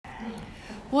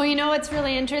Well, you know what's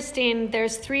really interesting?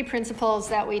 There's 3 principles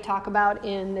that we talk about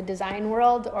in the design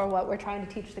world, or what we're trying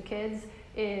to teach the kids,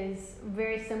 is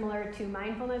very similar to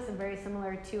mindfulness and very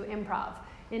similar to improv.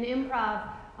 In improv,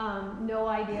 no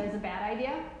idea is a bad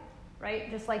idea,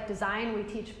 right? Just like design, we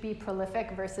teach be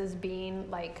prolific versus being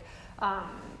like,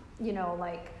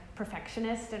 like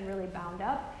perfectionist and really bound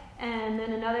up. And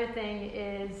then another thing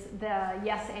is the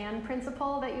yes and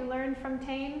principle that you learned from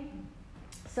Tane.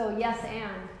 So yes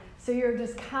and. So you're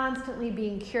just constantly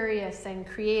being curious and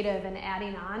creative and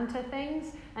adding on to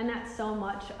things. And that's so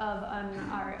much of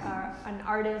an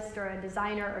artist or a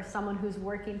designer or someone who's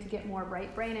working to get more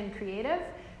right brain and creative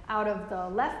out of the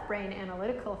left brain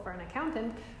analytical for an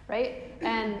accountant, right?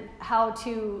 And how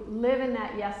to live in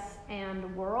that yes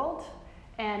and world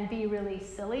and be really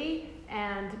silly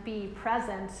and be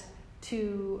present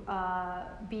to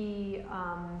be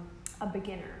a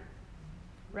beginner,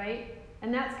 right?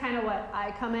 And that's kind of what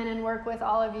I come in and work with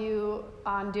all of you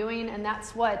on doing, and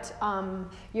that's what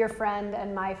your friend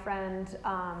and my friend,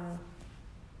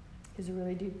 who's a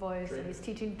really deep voice, Drake. And he's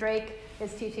teaching, Drake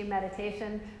is teaching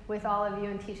meditation with all of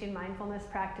you and teaching mindfulness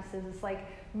practices. It's like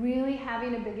really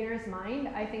having a beginner's mind,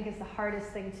 I think, is the hardest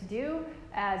thing to do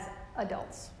as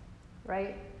adults,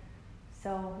 right?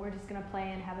 So we're just going to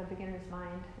play and have a beginner's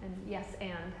mind, and yes,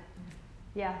 and.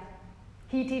 Yeah.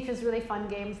 He teaches really fun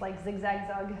games like Zig Zag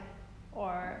Zug,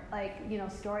 or like,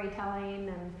 storytelling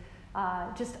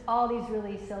and just all these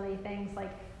really silly things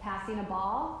like passing a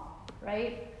ball,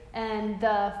 right? And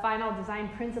the final design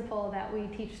principle that we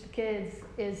teach the kids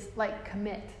is like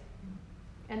commit.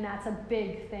 And that's a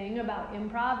big thing about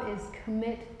improv, is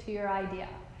commit to your idea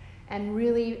and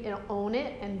really own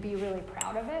it and be really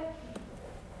proud of it.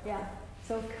 Yeah.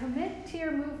 So commit to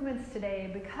your movements today,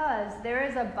 because there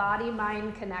is a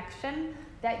body-mind connection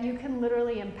that you can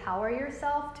literally empower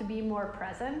yourself to be more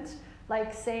present.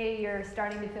 Like say you're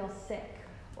starting to feel sick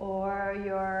or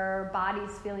your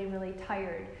body's feeling really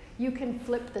tired. You can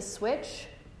flip the switch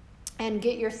and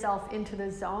get yourself into the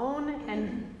zone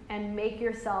and make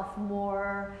yourself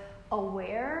more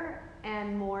aware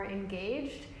and more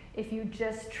engaged if you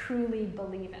just truly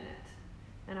believe in it.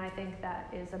 And I think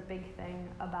that is a big thing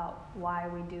about why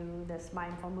we do this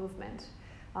mindful movement.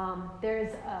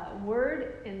 There's a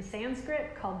word in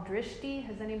Sanskrit called drishti.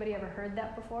 Has anybody ever heard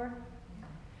that before?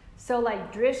 So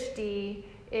like drishti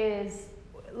is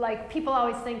like, people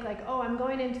always think like, oh, I'm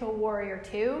going into a warrior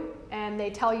two, and they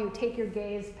tell you take your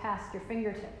gaze past your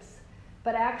fingertips.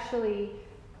 But actually,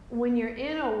 when you're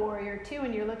in a warrior two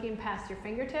and you're looking past your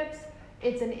fingertips,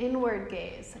 it's an inward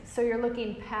gaze. So you're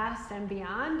looking past and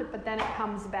beyond, but then it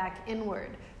comes back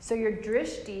inward. So your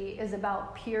drishti is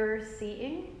about pure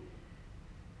seeing.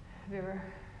 Have you ever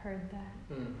heard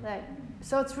that?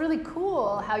 So it's really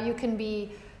cool how you can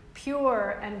be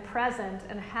pure and present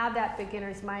and have that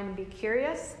beginner's mind and be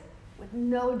curious with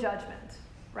no judgment,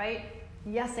 right?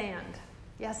 Yes and.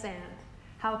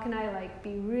 How can I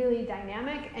be really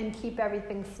dynamic and keep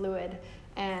everything fluid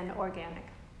and organic?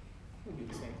 We do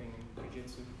the same thing in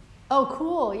Jiu-Jitsu. Oh,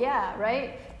 cool, yeah,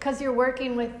 right? Because you're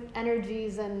working with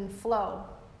energies and flow,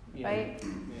 right? Yeah.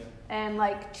 And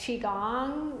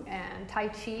Qigong and Tai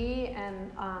Chi,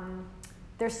 and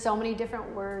there's so many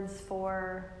different words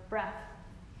for breath.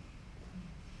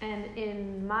 And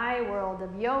in my world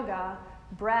of yoga,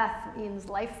 breath means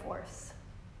life force.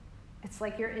 It's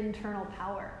like your internal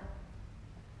power.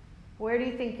 Where do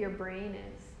you think your brain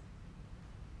is?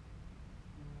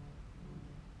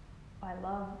 I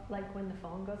love when the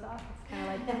phone goes off. It's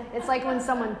kind of it's like when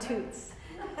someone toots.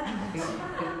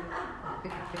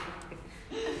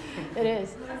 It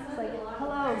is. It's like,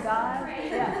 hello, God.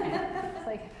 Yeah. It's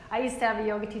like, I used to have a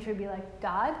yoga teacher be like,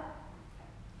 God?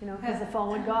 Because the phone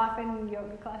would go off in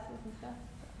yoga classes and stuff.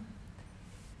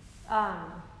 I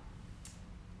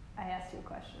asked you a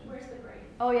question. Where's the brain?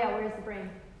 Oh, yeah, where's the brain?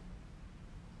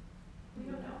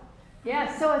 We don't know.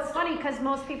 Yeah, so it's funny because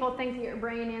most people think that your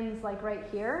brain ends right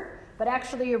here, but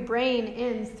actually your brain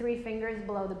ends 3 fingers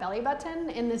below the belly button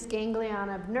in this ganglion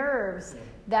of nerves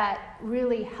that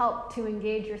really help to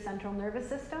engage your central nervous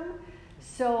system.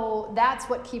 So that's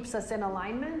what keeps us in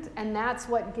alignment, and that's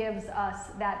what gives us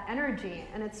that energy.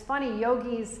 And it's funny,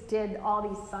 yogis did all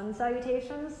these sun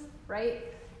salutations, right?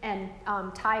 And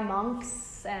Thai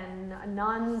monks and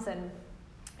nuns and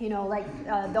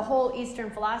the whole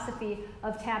Eastern philosophy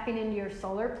of tapping into your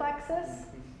solar plexus.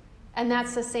 And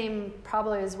that's the same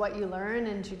probably as what you learn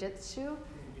in jiu-jitsu.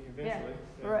 Eventually.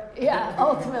 Yeah,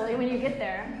 ultimately when you get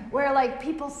there. Where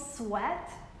people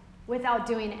sweat without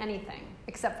doing anything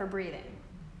except for breathing.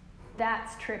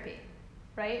 That's trippy,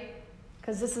 right?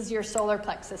 Because this is your solar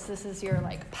plexus. This is your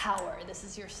power. This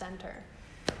is your center.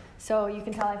 So you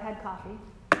can tell I've had coffee.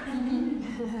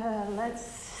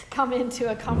 Let's come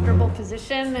into a comfortable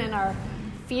position, and our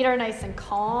feet are nice and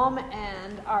calm,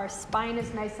 and our spine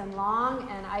is nice and long,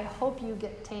 and I hope you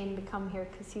get Tane to come here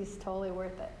because he's totally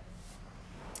worth it.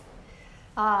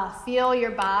 Feel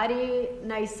your body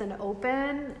nice and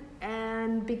open,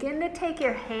 and begin to take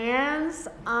your hands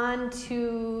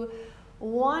onto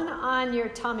one on your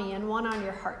tummy and one on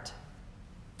your heart.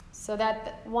 So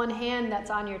that one hand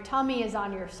that's on your tummy is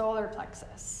on your solar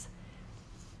plexus.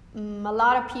 A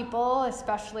lot of people,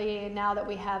 especially now that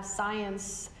we have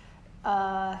science,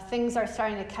 things are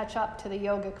starting to catch up to the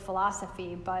yogic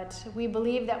philosophy, but we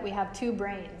believe that we have two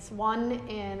brains, one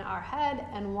in our head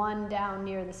and one down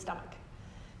near the stomach.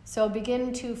 So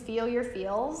begin to feel your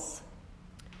feels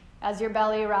as your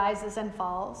belly rises and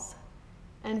falls,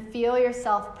 and feel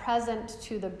yourself present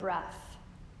to the breath.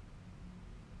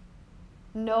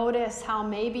 Notice how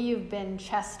maybe you've been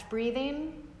chest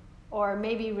breathing, or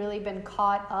maybe really been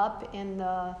caught up in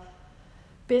the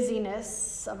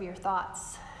busyness of your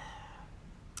thoughts.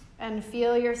 And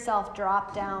feel yourself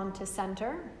drop down to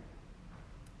center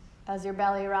as your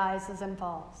belly rises and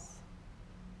falls.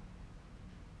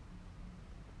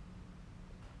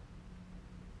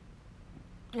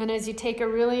 And as you take a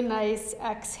really nice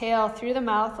exhale through the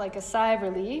mouth like a sigh of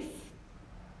relief,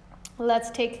 let's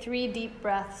take 3 deep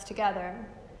breaths together.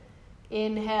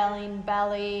 Inhaling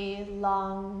belly,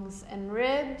 lungs, and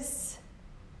ribs.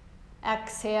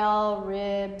 Exhale,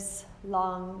 ribs,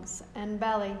 lungs, and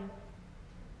belly.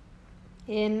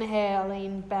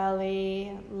 Inhaling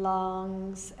belly,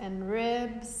 lungs, and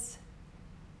ribs.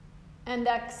 And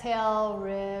exhale,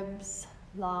 ribs,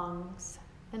 lungs,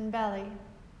 and belly.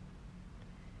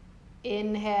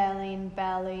 Inhaling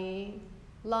belly,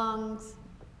 lungs,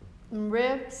 and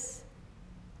ribs.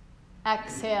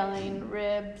 Exhaling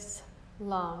ribs,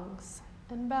 lungs,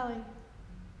 and belly.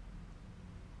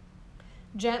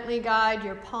 Gently guide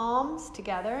your palms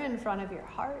together in front of your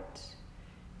heart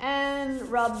and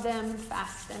rub them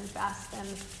fast and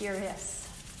furious.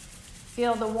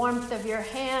 Feel the warmth of your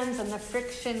hands and the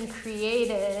friction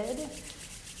created.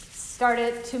 Start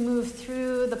it to move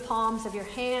through the palms of your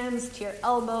hands to your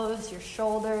elbows, your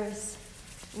shoulders,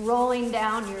 rolling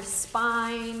down your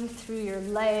spine, through your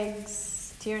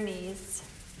legs to your knees,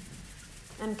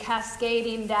 and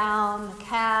cascading down the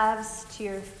calves to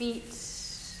your feet.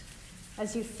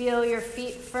 As you feel your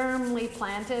feet firmly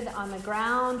planted on the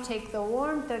ground, take the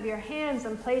warmth of your hands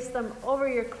and place them over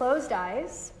your closed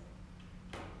eyes.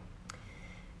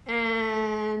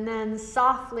 And then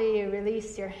softly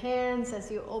release your hands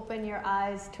as you open your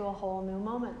eyes to a whole new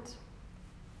moment.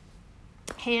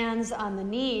 Hands on the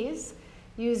knees.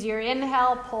 Use your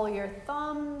inhale, pull your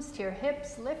thumbs to your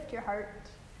hips, lift your heart.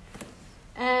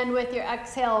 And with your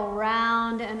exhale,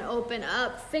 round and open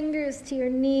up, fingers to your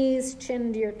knees,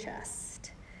 chin to your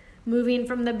chest. Moving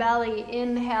from the belly,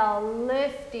 inhale,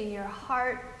 lifting your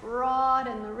heart broad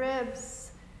in the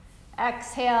ribs.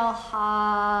 Exhale,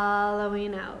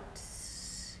 hollowing out.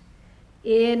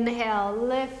 Inhale,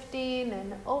 lifting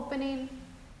and opening.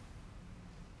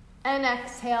 And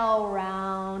exhale,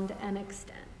 round and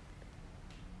extend.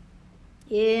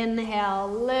 Inhale,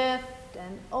 lift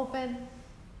and open.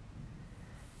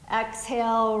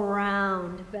 Exhale,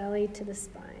 round, belly to the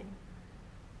spine.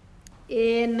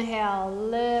 Inhale,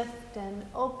 lift and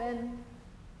open.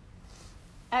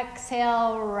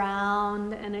 Exhale,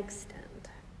 round and extend.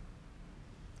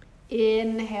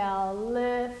 Inhale,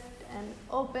 lift and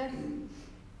open.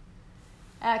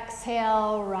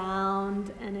 Exhale,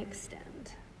 round and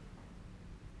extend.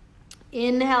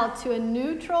 Inhale to a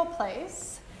neutral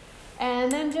place.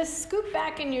 And then just scoop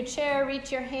back in your chair,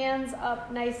 reach your hands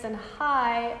up nice and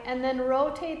high, and then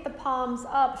rotate the palms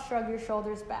up, shrug your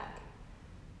shoulders back.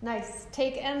 Nice.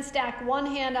 Take and stack one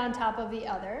hand on top of the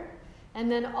other,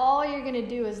 and then all you're going to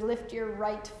do is lift your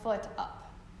right foot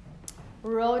up.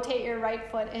 Rotate your right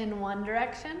foot in one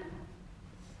direction,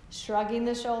 shrugging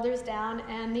the shoulders down,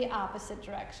 and the opposite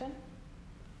direction.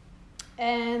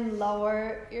 And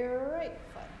lower your right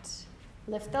foot.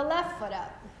 Lift the left foot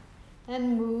up.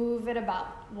 And move it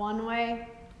about one way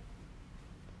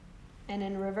and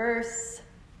in reverse,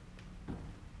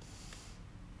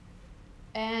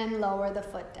 and lower the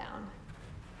foot down.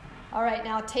 All right,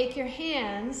 now take your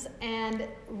hands and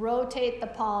rotate the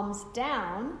palms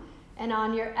down, and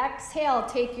on your exhale,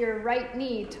 take your right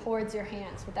knee towards your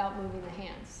hands without moving the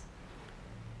hands,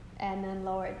 and then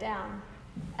lower it down.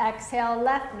 Exhale,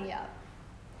 left knee up,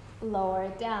 lower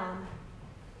it down,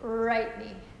 right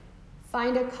knee.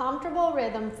 Find a comfortable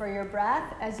rhythm for your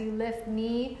breath as you lift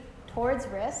knee towards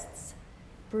wrists,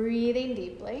 breathing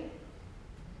deeply.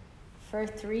 For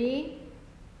 3,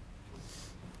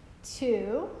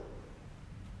 2,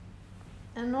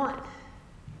 and 1.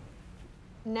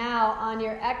 Now, on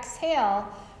your exhale,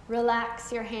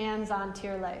 relax your hands onto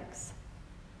your legs.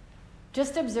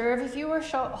 Just observe if you were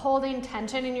holding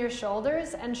tension in your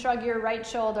shoulders and shrug your right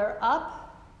shoulder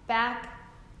up, back,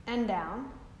 and down.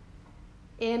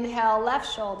 Inhale,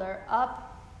 left shoulder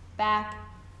up, back,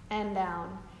 and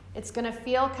down. It's going to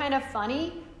feel kind of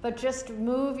funny, but just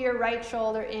move your right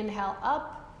shoulder. Inhale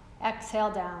up,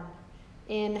 exhale down.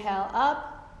 Inhale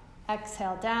up,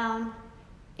 exhale down.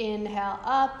 Inhale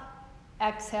up,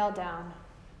 exhale down.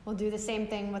 We'll do the same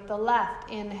thing with the left.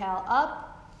 Inhale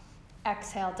up,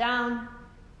 exhale down.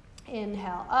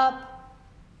 Inhale up,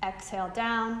 exhale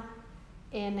down.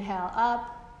 Inhale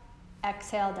up,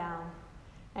 exhale down.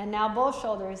 And now both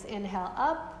shoulders. Inhale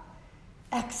up,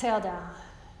 exhale down.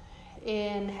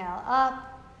 Inhale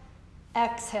up,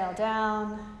 exhale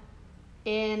down.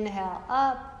 Inhale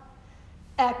up,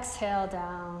 exhale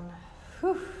down.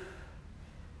 Whew.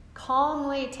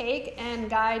 Calmly take and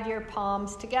guide your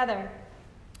palms together.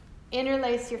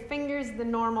 Interlace your fingers the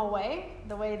normal way,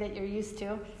 the way that you're used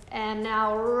to. And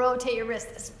now rotate your wrist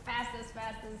as fast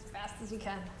as you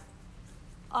can.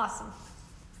 Awesome.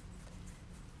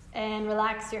 And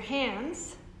relax your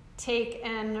hands. Take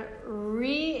and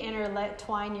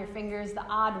re-intertwine your fingers the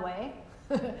odd way.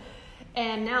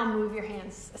 And now move your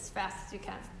hands as fast as you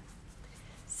can.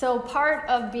 So part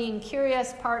of being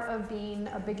curious, part of being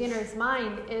a beginner's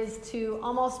mind is to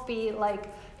almost be like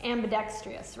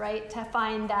ambidextrous, right? To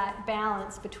find that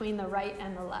balance between the right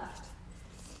and the left.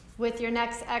 With your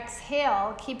next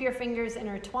exhale, keep your fingers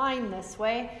intertwined this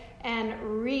way and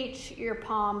reach your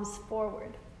palms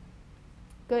forward.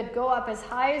 Good. Go up as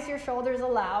high as your shoulders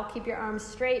allow. Keep your arms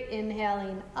straight.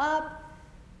 Inhaling up.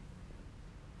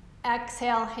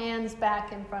 Exhale, hands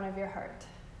back in front of your heart.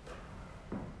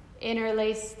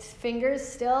 Interlaced fingers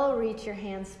still. Reach your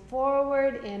hands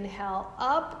forward. Inhale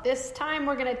up. This time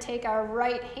we're going to take our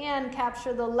right hand,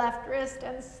 capture the left wrist,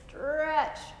 and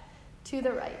stretch to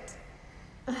the right.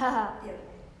 The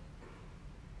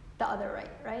other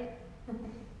right?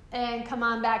 And come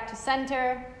on back to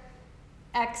center.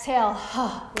 Exhale.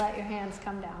 Let your hands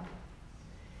come down.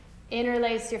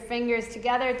 Interlace your fingers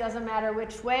together. It doesn't matter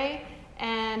which way.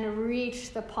 And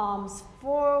reach the palms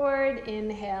forward.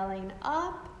 Inhaling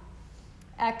up.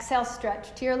 Exhale,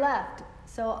 stretch to your left.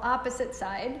 So opposite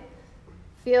side.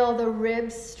 Feel the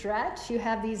ribs stretch. You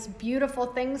have these beautiful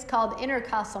things called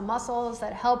intercostal muscles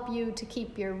that help you to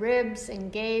keep your ribs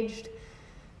engaged.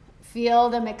 Feel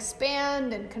them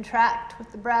expand and contract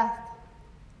with the breath.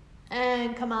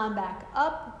 And come on back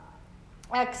up.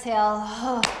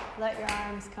 Exhale. Let your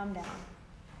arms come down.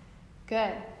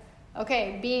 Good.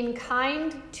 Okay, being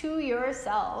kind to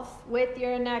yourself. With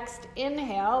your next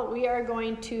inhale, we are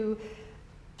going to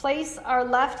place our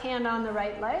left hand on the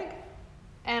right leg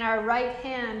and our right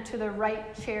hand to the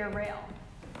right chair rail.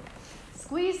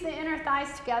 Squeeze the inner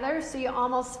thighs together so you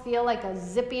almost feel like a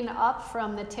zipping up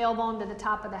from the tailbone to the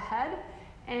top of the head.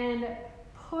 And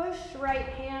push right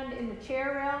hand in the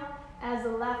chair rail as the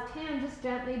left hand just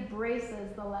gently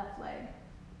braces the left leg.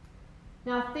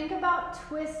 Now think about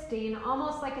twisting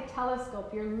almost like a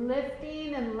telescope. You're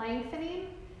lifting and lengthening,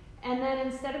 and then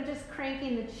instead of just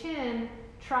cranking the chin,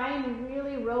 try and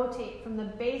really rotate from the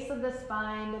base of the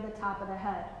spine to the top of the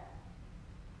head.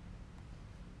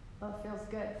 Oh, feels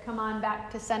good. Come on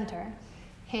back to center.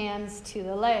 Hands to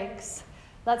the legs.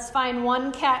 Let's find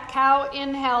one cat-cow.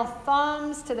 Inhale,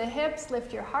 thumbs to the hips.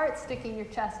 Lift your heart, sticking your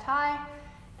chest high.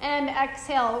 And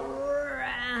exhale,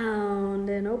 round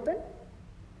and open.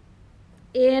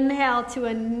 Inhale to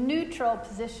a neutral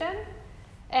position.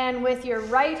 And with your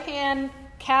right hand,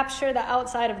 capture the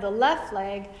outside of the left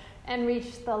leg and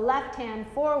reach the left hand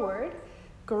forward.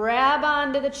 Grab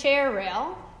onto the chair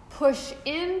rail. Push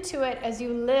into it as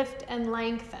you lift and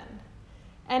lengthen.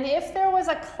 And if there was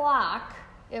a clock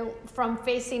from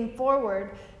facing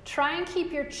forward, try and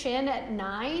keep your chin at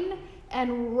 9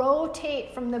 and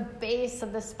rotate from the base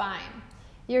of the spine.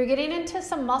 You're getting into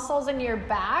some muscles in your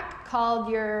back called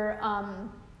your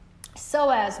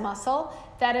psoas muscle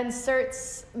that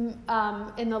inserts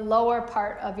in the lower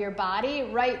part of your body,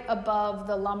 right above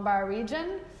the lumbar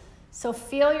region. So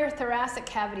feel your thoracic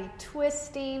cavity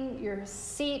twisting, your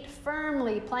seat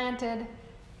firmly planted,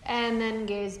 and then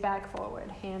gaze back forward,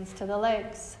 hands to the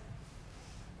legs.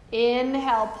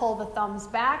 Inhale, pull the thumbs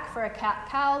back for a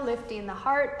cat-cow, lifting the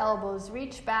heart, elbows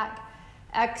reach back.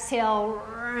 Exhale,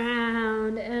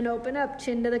 round and open up,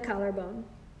 chin to the collarbone.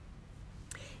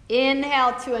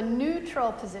 Inhale to a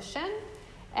neutral position.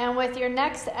 And with your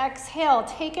next exhale,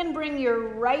 take and bring your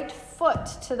right foot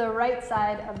to the right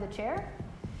side of the chair.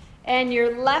 And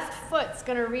your left foot's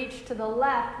going to reach to the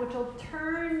left, which will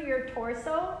turn your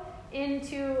torso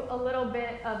into a little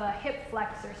bit of a hip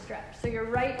flexor stretch. So your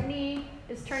right knee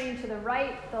is turning to the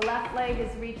right, the left leg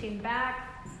is reaching back.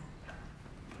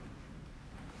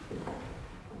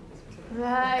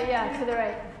 Yeah, to the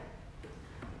right.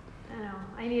 I know,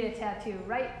 I need a tattoo.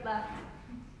 Right, left.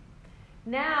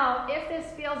 Now, if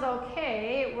this feels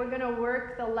okay, we're going to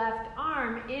work the left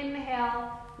arm.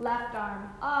 Inhale, left arm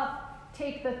up.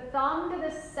 Take the thumb to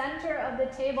the center of the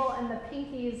table and the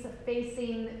pinkies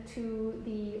facing to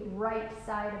the right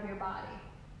side of your body.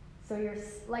 So you're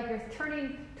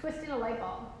twisting a light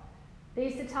bulb. They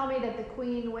used to tell me that the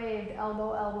queen waved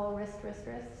elbow, elbow, wrist, wrist,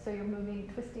 wrist. So you're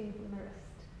twisting from the wrist.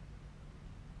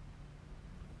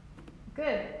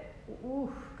 Good.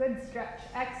 Ooh, good stretch.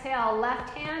 Exhale, left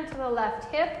hand to the left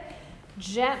hip.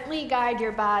 Gently guide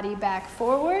your body back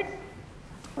forward.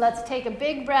 Let's take a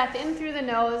big breath in through the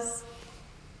nose.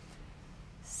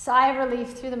 Sigh of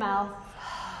relief through the mouth.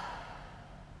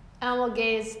 And we'll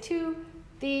gaze to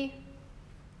the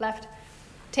left.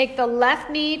 Take the left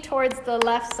knee towards the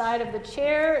left side of the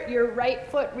chair. Your right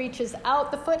foot reaches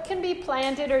out. The foot can be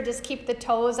planted or just keep the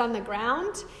toes on the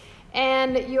ground.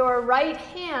 And your right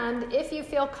hand, if you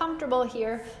feel comfortable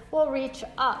here, will reach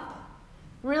up.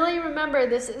 Really remember,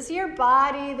 this is your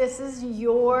body. This is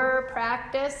your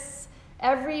practice.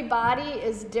 Every body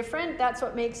is different. That's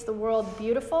what makes the world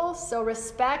beautiful. So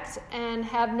respect and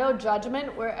have no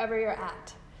judgment wherever you're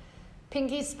at.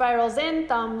 Pinky spirals in,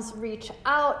 thumbs reach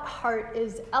out, heart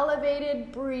is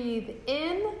elevated. Breathe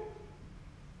in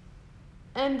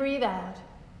and breathe out.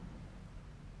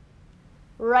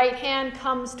 Right hand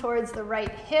comes towards the right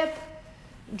hip.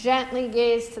 Gently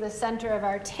gaze to the center of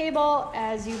our table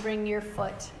as you bring your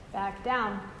foot back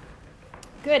down.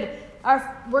 Good.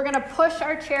 We're going to push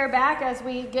our chair back as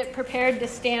we get prepared to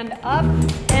stand up.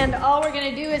 And all we're going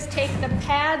to do is take the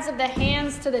pads of the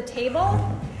hands to the table.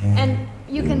 And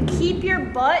you can keep your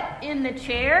butt in the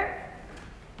chair.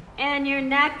 And your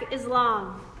neck is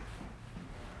long.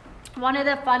 One of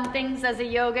the fun things as a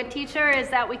yoga teacher is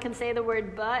that we can say the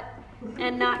word butt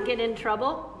and not get in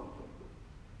trouble.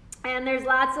 And there's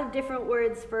lots of different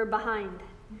words for behind.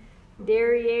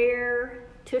 Derriere,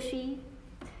 tushy.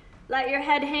 Let your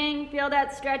head hang. Feel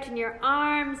that stretch in your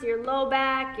arms, your low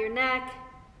back, your neck.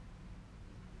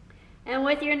 And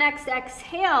with your next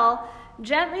exhale,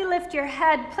 gently lift your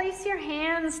head. Place your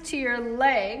hands to your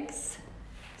legs.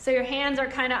 So your hands are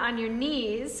kind of on your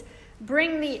knees.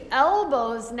 Bring the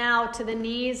elbows now to the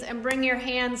knees and bring your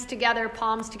hands together,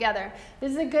 palms together.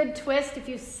 This is a good twist if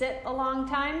you sit a long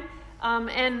time.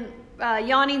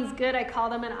 Yawning's good. I call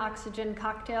them an oxygen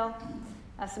cocktail.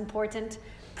 That's important.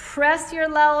 Press your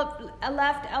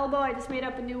left elbow, I just made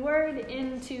up a new word,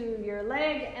 into your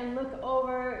leg and look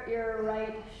over your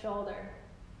right shoulder.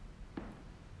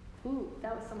 Ooh,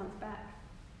 that was someone's back.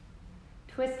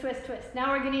 Twist, twist, twist.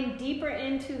 Now we're getting deeper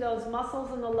into those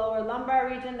muscles in the lower lumbar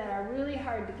region that are really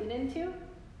hard to get into.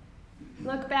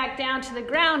 Look back down to the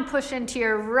ground. Push into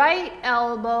your right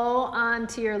elbow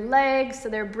onto your leg so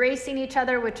they're bracing each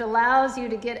other, which allows you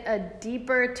to get a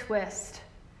deeper twist.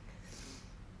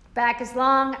 Back is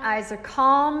long, eyes are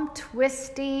calm,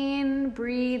 twisting,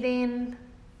 breathing.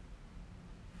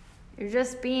 You're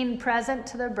just being present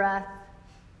to the breath.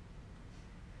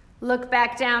 Look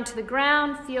back down to the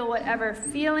ground. Feel whatever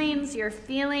feelings you're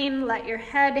feeling. Let your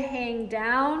head hang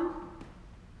down.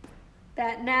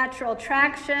 That natural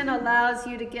traction allows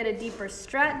you to get a deeper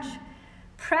stretch.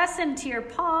 Press into your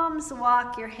palms.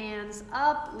 Walk your hands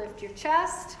up. Lift your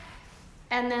chest.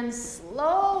 And then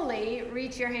slowly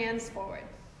reach your hands forward.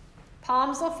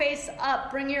 Palms will face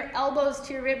up. Bring your elbows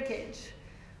to your rib cage.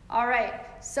 All right,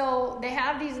 so they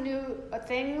have these new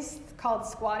things called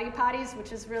squatty potties,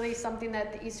 which is really something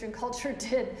that the Eastern culture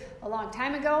did a long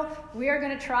time ago. We are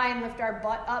going to try and lift our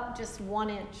butt up just 1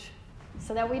 inch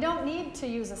so that we don't need to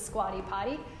use a squatty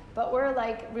potty, but we're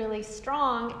like really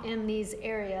strong in these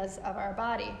areas of our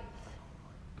body.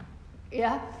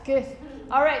 Yeah, good.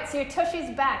 All right, so your tushy's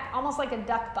back, almost like a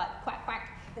duck butt. Quack, quack.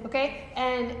 Okay,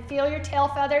 and feel your tail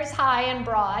feathers high and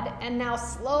broad. And now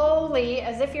slowly,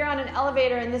 as if you're on an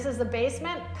elevator and this is the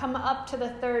basement, come up to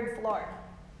the 3rd floor.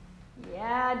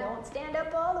 Yeah, don't stand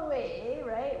up all the way,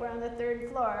 right? We're on the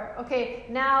 3rd floor. Okay,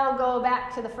 now go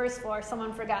back to the 1st floor.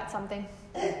 Someone forgot something.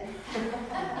 She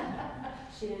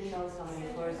didn't know so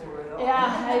many floors there were, though.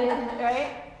 Yeah, I didn't,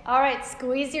 right? All right,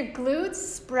 squeeze your glutes,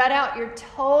 spread out your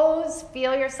toes,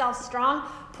 feel yourself strong.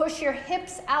 Push your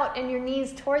hips out and your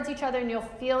knees towards each other, and you'll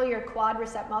feel your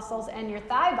quadricep muscles and your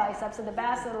thigh biceps at the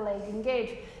base of the leg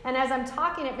engage. And as I'm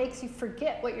talking, it makes you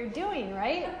forget what you're doing,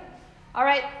 right? All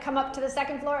right, come up to the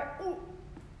 2nd floor. Ooh.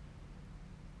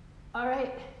 All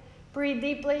right, breathe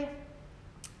deeply.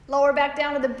 Lower back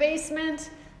down to the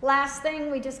basement. Last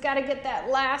thing, we just got to get that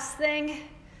last thing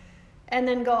and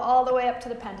then go all the way up to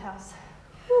the penthouse.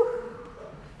 Whew.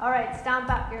 All right, stomp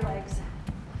out your legs.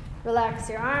 Relax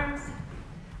your arms.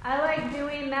 I like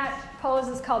doing that pose,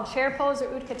 is called chair pose or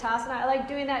Utkatasana. I like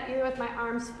doing that either with my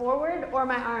arms forward or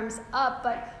my arms up,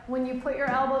 but when you put your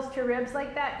elbows to your ribs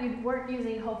like that, you weren't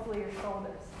using, hopefully, your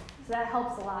shoulders. So that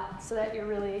helps a lot, so that you're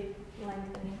really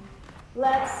lengthening.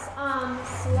 Let's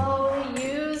slowly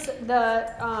use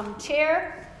the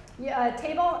chair,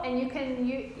 table, and you can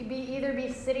either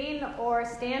be sitting or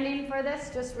standing for this.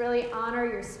 Just really honor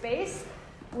your space.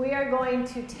 We are going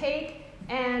to take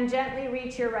and gently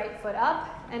reach your right foot up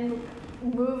and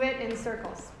move it in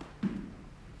circles.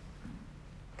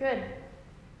 Good.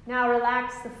 Now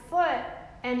relax the foot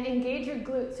and engage your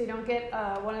glutes so you don't get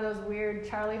one of those weird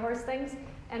Charlie horse things,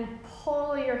 and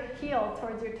pull your heel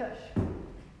towards your tush.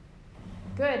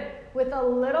 Good. With a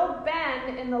little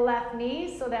bend in the left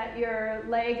knee so that your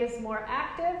leg is more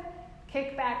active,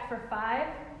 kick back for 5,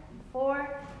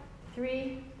 4,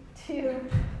 3, 2,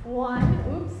 1.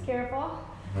 Oops, careful.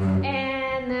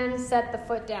 And then set the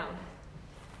foot down.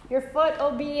 Your foot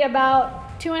will be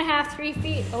about 2.5, 3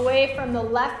 feet away from the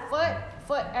left foot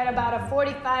at about a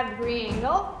 45-degree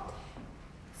angle.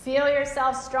 Feel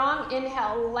yourself strong.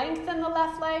 Inhale, lengthen the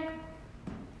left leg.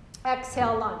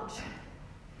 Exhale, lunge.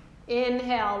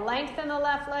 Inhale, lengthen the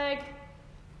left leg.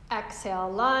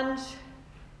 Exhale, lunge.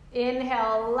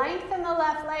 Inhale, lengthen the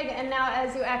left leg. And now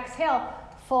as you exhale,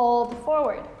 fold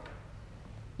forward.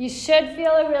 You should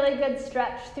feel a really good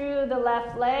stretch through the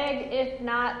left leg. If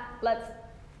not, let's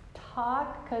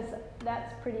talk, because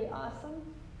that's pretty awesome.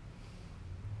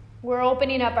 We're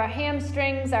opening up our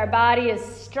hamstrings. Our body is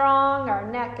strong.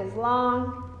 Our neck is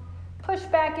long. Push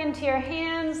back into your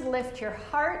hands. Lift your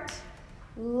heart.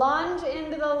 Lunge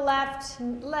into the left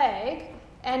leg.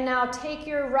 And now take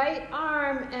your right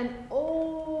arm and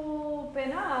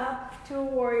open up to a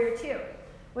warrior two,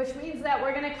 which means that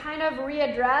we're going to kind of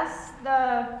readdress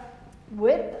the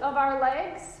width of our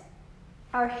legs.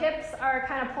 Our hips are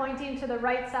kind of pointing to the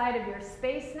right side of your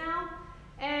space now.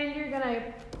 And you're going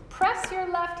to press your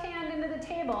left hand into the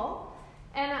table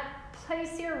and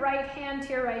place your right hand to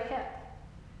your right hip.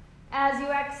 As you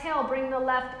exhale, bring the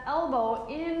left elbow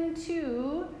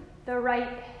into the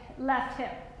left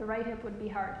hip. The right hip would be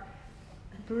hard.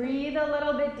 Breathe a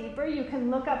little bit deeper. You can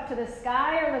look up to the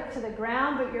sky or look to the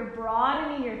ground, but you're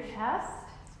broadening your chest.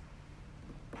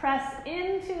 Press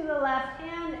into the left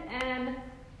hand and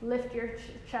lift your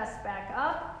chest back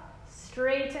up.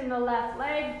 Straighten the left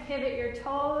leg. Pivot your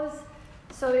toes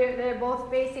so they're both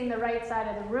facing the right side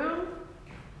of the room.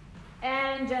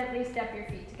 And gently step your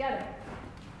feet together.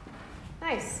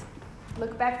 Nice.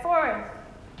 Look back forward.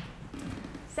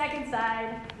 Second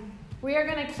side. We are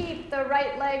going to keep the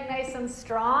right leg nice and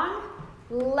strong.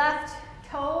 Left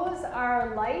toes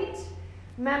are light.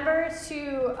 Remember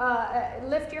to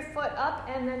lift your foot up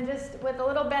and then just with a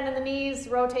little bend in the knees,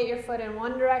 rotate your foot in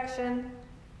one direction.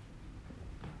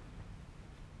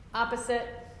 Opposite.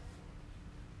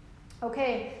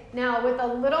 Okay, now with a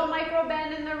little micro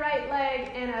bend in the right leg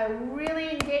and a really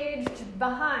engaged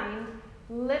behind,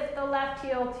 lift the left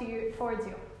heel towards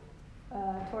you,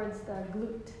 towards the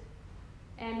glute.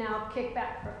 And now kick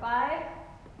back for 5,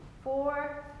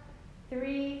 4,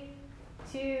 3,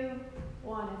 2,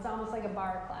 1. It's almost like a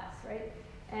bar class, right?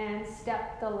 And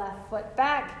step the left foot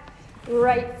back.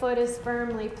 Right foot is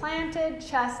firmly planted.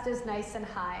 Chest is nice and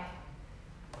high.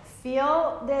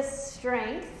 Feel this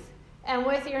strength. And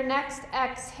with your next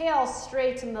exhale,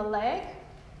 straighten the leg.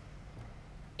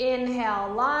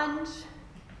 Inhale, lunge.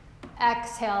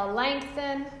 Exhale,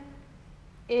 lengthen.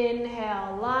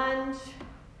 Inhale, lunge.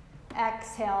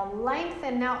 Exhale,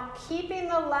 lengthen. Now, keeping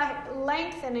the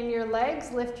lengthen in your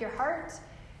legs, lift your heart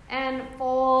and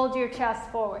fold your chest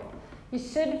forward. You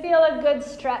should feel a good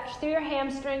stretch through your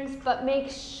hamstrings, but make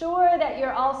sure that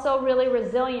you're also really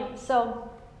resilient. So,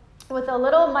 with a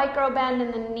little micro bend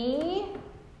in the knee,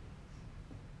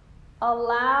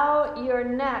 allow your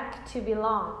neck to be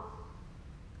long.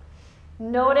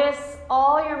 Notice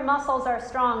all your muscles are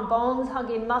strong. Bones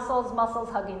hugging muscles, muscles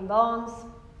hugging bones.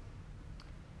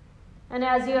 And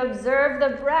as you observe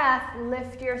the breath,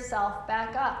 lift yourself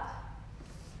back up.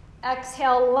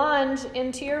 Exhale, lunge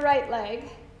into your right leg.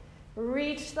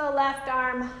 Reach the left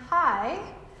arm high.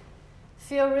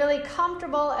 Feel really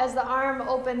comfortable as the arm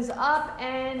opens up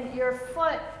and your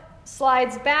foot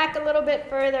slides back a little bit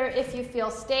further if you feel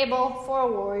stable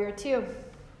for warrior two.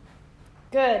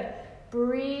 Good.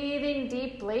 Breathing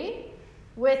deeply.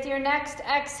 With your next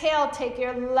exhale, take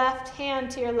your left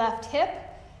hand to your left hip.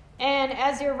 And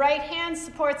as your right hand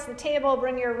supports the table,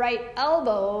 bring your right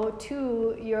elbow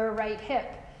to your right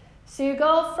hip. So you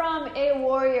go from a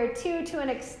warrior two to an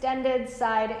extended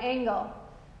side angle.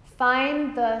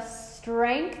 Find the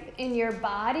strength in your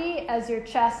body as your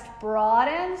chest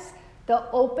broadens,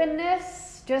 the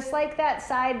openness, just like that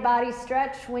side body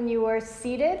stretch when you were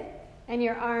seated and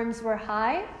your arms were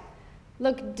high.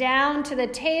 Look down to the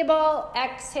table,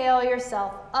 exhale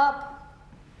yourself up,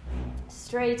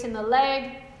 straighten the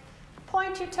leg,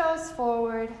 point your toes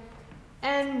forward,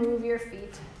 and move your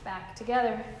feet back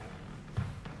together.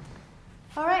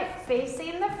 All right,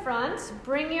 facing the front,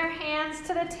 bring your hands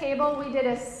to the table. We did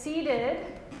a seated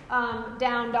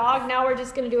down dog. Now we're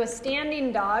just going to do a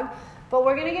standing dog, but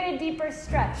we're going to get a deeper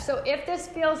stretch. So if this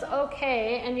feels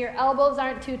okay and your elbows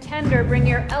aren't too tender, bring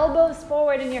your elbows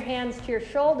forward and your hands to your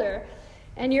shoulder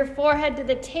and your forehead to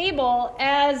the table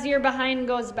as your behind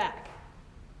goes back.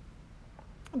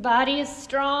 Body is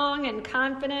strong and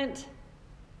confident.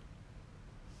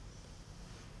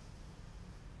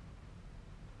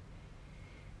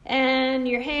 And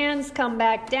your hands come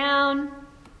back down,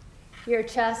 your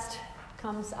chest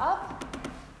comes up,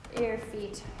 your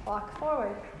feet walk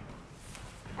forward.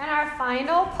 And our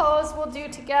final pose we'll do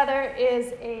together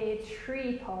is a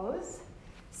tree pose.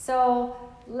 So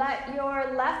let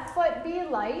your left foot be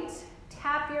light,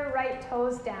 tap your right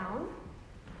toes down,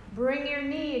 bring your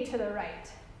knee to the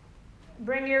right.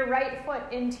 Bring your right foot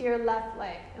into your left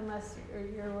leg, unless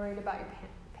you're worried about your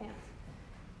pants.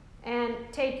 And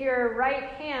take your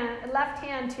left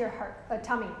hand to your heart,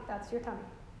 tummy. That's your tummy.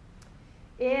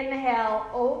 Inhale,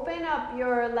 open up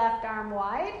your left arm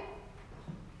wide.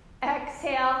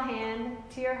 Exhale, hand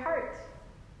to your heart.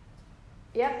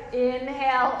 Yep,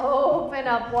 inhale, open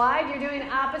up wide. You're doing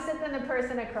opposite than the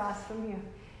person across from you.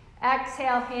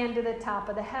 Exhale, hand to the top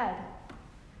of the head.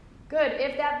 Good.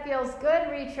 If that feels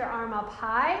good, reach your arm up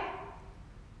high.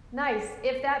 Nice.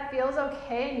 If that feels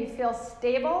okay and you feel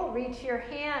stable, reach your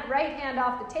right hand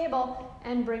off the table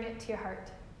and bring it to your heart.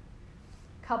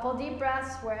 Couple deep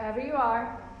breaths wherever you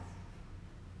are.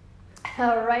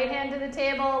 Right hand to the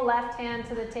table, left hand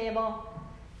to the table.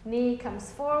 Knee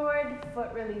comes forward,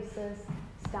 foot releases,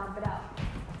 stomp it out.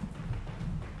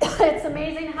 It's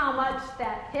amazing how much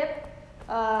that hip,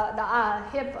 the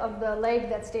hip of the leg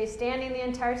that stays standing the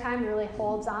entire time really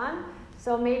holds on.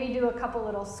 So maybe do a couple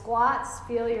little squats,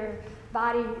 feel your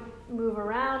body move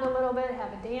around a little bit,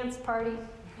 have a dance party.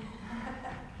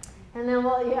 And then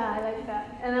I like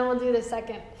that. And then we'll do the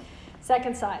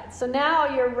second side. So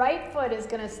now your right foot is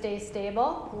going to stay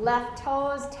stable. Left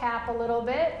toes tap a little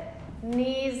bit.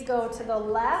 Knees go to the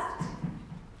left.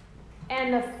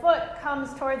 And the foot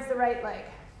comes towards the right leg.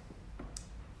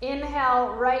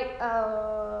 Inhale, right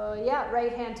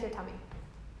hand to your tummy.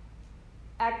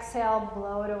 Exhale,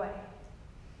 blow it away.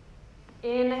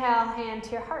 Inhale, hand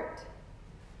to your heart.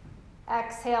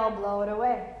 Exhale, blow it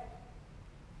away.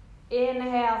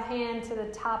 Inhale, hand to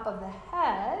the top of the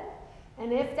head.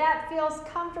 And if that feels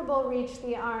comfortable, reach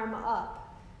the arm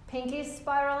up. Pinkies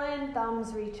spiral in,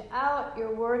 thumbs reach out.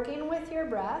 You're working with your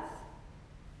breath.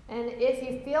 And if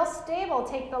you feel stable,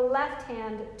 take the left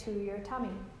hand to your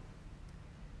tummy.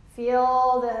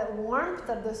 Feel the warmth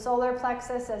of the solar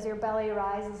plexus as your belly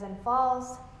rises and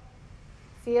falls.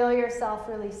 Feel yourself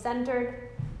really centered.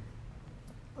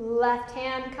 Left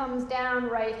hand comes down,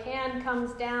 right hand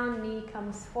comes down, knee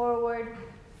comes forward,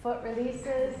 foot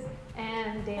releases,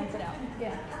 and dance it out.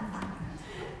 Yeah.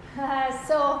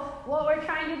 So what we're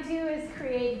trying to do is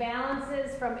create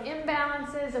balances from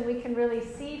imbalances, and we can really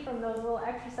see from those little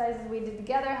exercises we did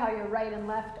together how your right and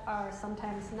left are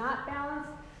sometimes not balanced.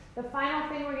 The final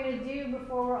thing we're going to do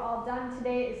before we're all done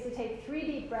today is to take 3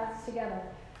 deep breaths together.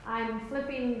 I'm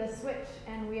flipping the switch,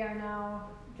 and we are now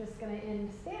just going to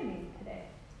end standing today.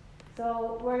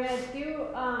 So we're going to do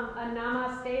a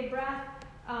namaste breath.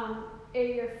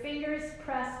 Your fingers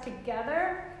press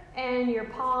together, and your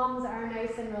palms are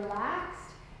nice and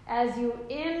relaxed. As you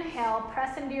inhale,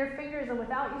 press into your fingers, and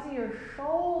without using your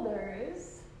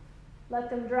shoulders,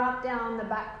 let them drop down the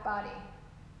back body.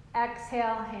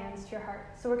 Exhale, hands to your heart.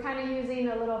 So we're kind of using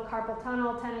a little carpal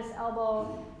tunnel, tennis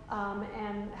elbow,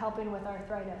 and helping with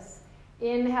arthritis.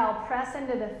 Inhale, press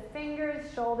into the fingers,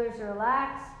 shoulders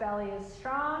relaxed, belly is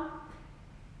strong.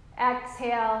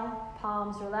 Exhale,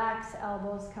 palms relax,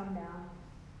 elbows come down.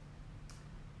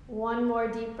 One more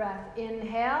deep breath.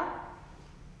 Inhale.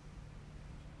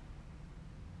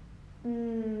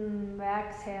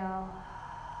 Exhale.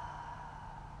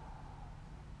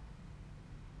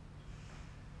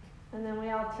 And then we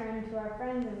all turn to our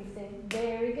friends and we say,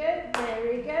 very good,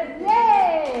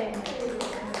 yay!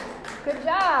 Good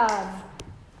job.